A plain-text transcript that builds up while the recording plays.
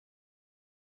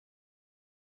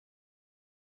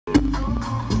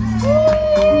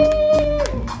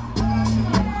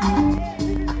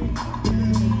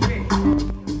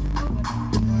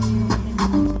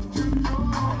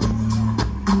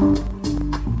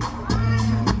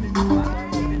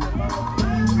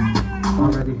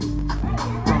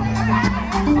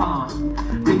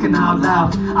Thinking out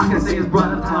loud, I can say it's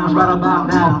brother times right about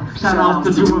now. Shout out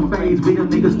to Drew and Phase, we them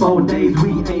niggas 4 days. We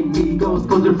ain't Migos,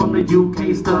 closing from the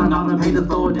UK, stunning all them haters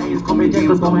 4 days. Call me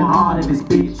James, going hard in this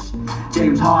bitch.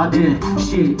 James Harden,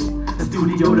 shit. The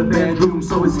studio, the bedroom,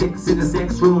 so it's hits in the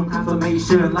sex room.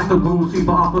 Transformation like a room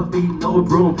sweeper off her feet, no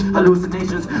broom.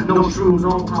 Hallucinations, no shrooms,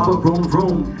 no power, vroom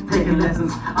vroom. Taking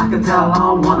lessons, I can tell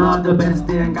I'm one of the best.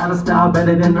 Then got a style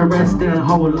better than the rest. Then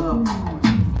hold up.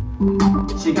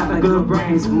 She got the good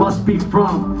brains, must be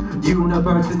from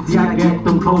university. I get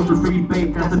them close to free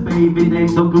bake. That's a baby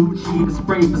named no Gucci, the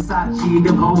spray Versace.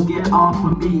 Them hoes get off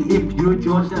of me. If you're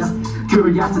George, that's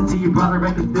curiosity.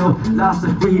 BradaRecords still lost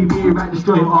a free beer, right?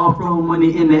 Destroy all, throw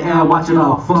money in the air, watch it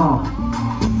all fall.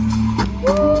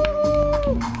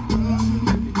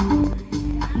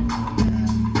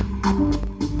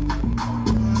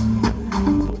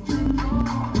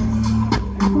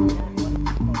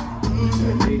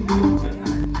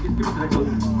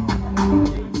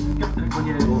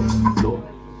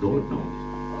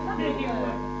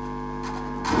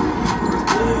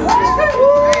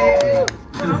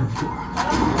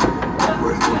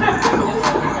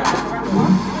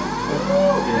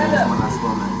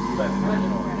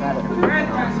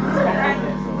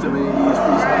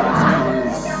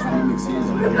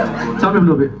 Tell me a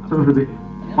little bit.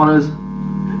 Honors.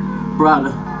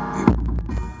 Brada.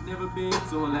 Never been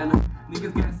to Atlanta.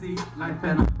 Niggas can't see like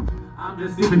Panda. I'm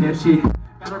just sipping that shit.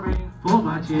 Got a ring for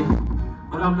my chick,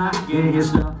 but I'm not getting his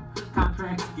stuff.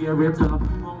 Contracts get ripped up.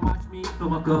 Won't watch me fill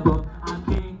my cup up. I'm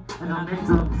king and I'm next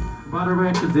up.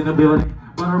 BradaRecords in the building.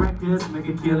 BradaRecords make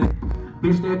it killing.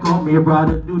 Bitch, they call me a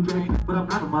Brada. New drink, but I'm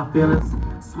not on my feelings.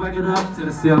 Swag it up to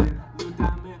the ceiling. New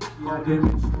diamond, yeah, I get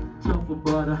rich. Truffle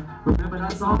butter. Remember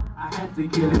that song? I had to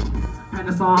kill it.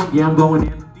 Panda song, yeah, I'm going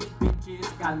in. These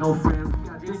bitches got no friends.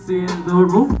 Got this in the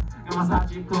room. Got my side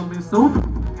chick coming soon.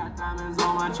 Got diamonds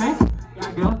on my chain.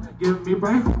 Got girls giving me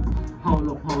brain. Hold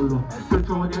up.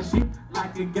 Control that shit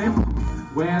like a game.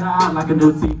 Wear it out like a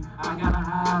new tee. I gotta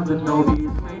have the no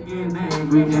beats. Making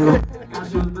angry nigga.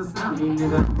 Got shoes beside me,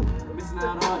 nigga. Missing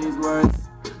out all these words.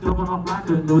 Double off like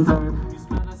a new term. You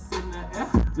smell us in the air.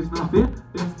 You smell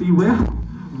fit. Best beware.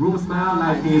 Room smell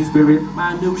like the spirit.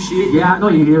 My new shit, yeah, I know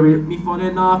you hear it. Me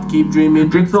falling off, keep dreaming.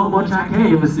 Drink so much I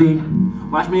can't even see.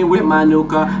 Watch me with my new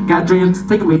car. Got dreams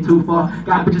taking me too far.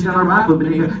 Got bitches that ride for me,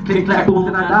 nigga. Click clack boom,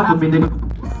 then I die for me, nigga.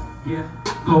 Yeah,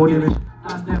 gold image.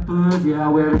 Lost that buzz, yeah, I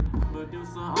wear it.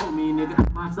 Producer on me,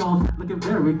 nigga. My soul's looking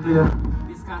very clear.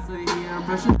 This constant here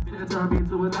pressure, finna turn me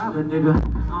to a diamond, nigga.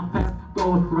 I'm past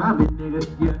gold rhyming, nigga,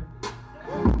 yeah.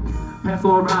 Pass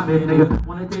all around me, nigga.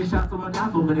 Wanna take shots on my die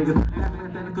for me, nigga.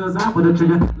 That's cause I put a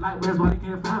trigger. Like where's why they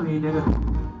can't find me, nigga.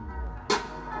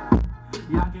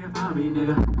 Yeah, I can't find me,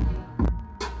 nigga.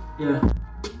 Yeah.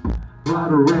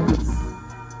 BradaRecords.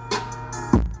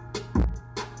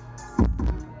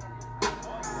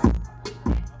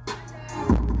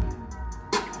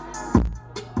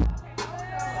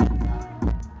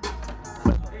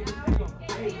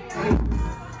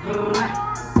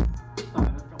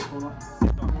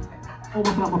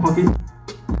 Almost out my pocket.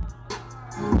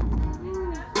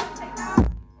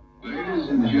 Ladies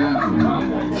and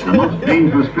gentlemen, the most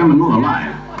dangerous criminal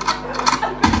alive.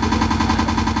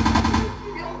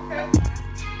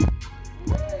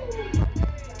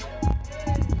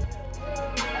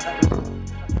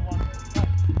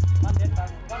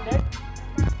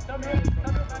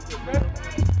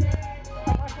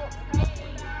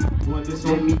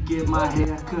 Let me get my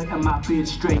hair cut and my bitch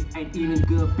straight. Ain't even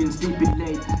good, been sleeping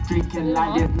late. Drinking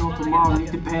like there's no tomorrow.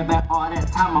 Need to pay back all that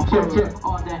time I borrowed.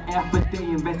 All that effort they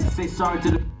invested. Say sorry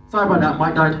to the. Sorry about that,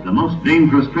 Mike died. The most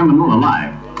dangerous criminal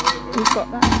alive. Who's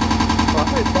got that? Oh, I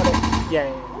think got it.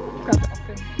 Yeah. Grab it off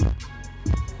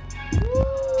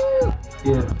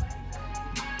him. Yeah.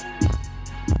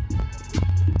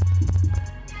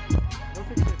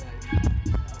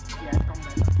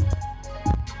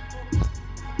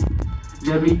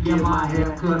 Let me get my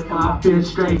hair cut, my bitch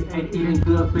straight. Ain't eating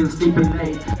good, been sleeping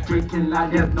late. Drinking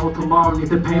like there's no tomorrow. Need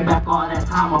to pay back all that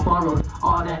time I borrowed.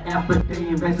 All that effort they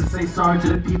invested. Say sorry to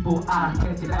the people I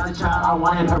tasted as a child. I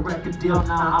wanted a record deal.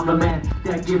 Now I'm the man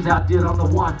that gives out deal. I'm the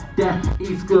one that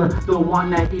eats good. The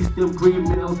one that eats them green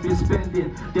meals. Been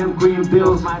spending them green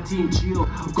bills. My team chill,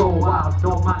 go wild,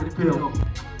 don't mind the pill.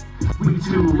 We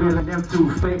too real and them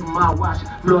too fake. My watch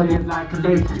flooded like a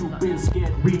lake. You been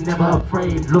scared, we never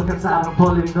afraid. Look inside, I'm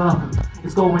pulling up.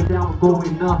 It's going down,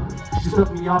 going up. She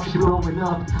took me off, she blowing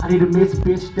up. I need a miss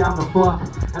bitch down the fuck.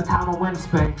 That time I went to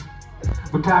Spain.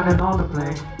 Reclining on the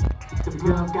plane. The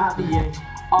girls got me in.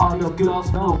 All the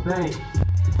girls know, babe.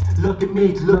 Look at me,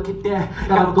 look at that.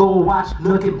 Gotta go watch,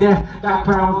 look at that. Got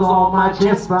crowns on my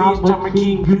chest, bitch. I'm a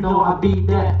king, you know I be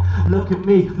that. Look at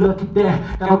me, look at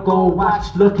that. Gotta go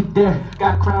watch, look at that.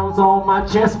 Got crowns on my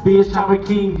chest, bitch. I'm a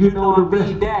king, you know I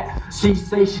be that. She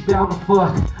say she down the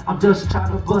fuck. I'm just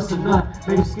trying to bust a nut.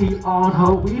 Make her ski on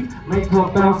her weave, make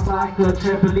her bounce like a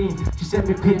trampoline. She send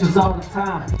me pictures all the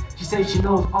time. She say she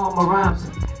knows all my rhymes.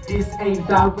 This ain't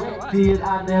directed,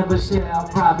 I never share a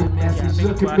private message.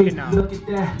 Look at me, look at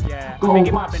that. Go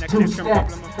watch 2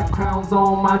 stacks. Got crowns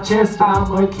on my chest,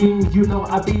 I'm a king, you know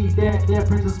I be that. That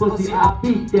princess pussy, I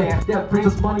beat that. That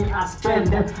princess money, I spend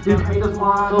that. Them haters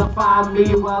wanna find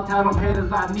me, well tell them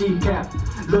haters I need cap.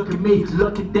 Look at me,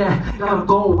 look at that. Gotta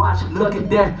go watch, look at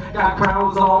that. Got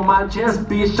crowns on my chest,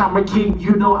 bitch, I'm a king,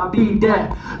 you know I be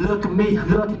that. Look at me,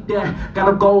 look at that.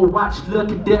 Gotta go watch, look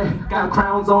at that. Got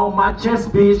crowns on my chest,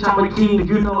 bitch, I'm a king,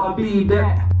 you know I be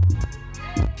that.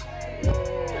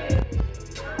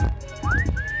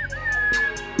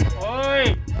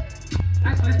 Oi!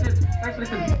 Thanks for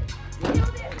listening.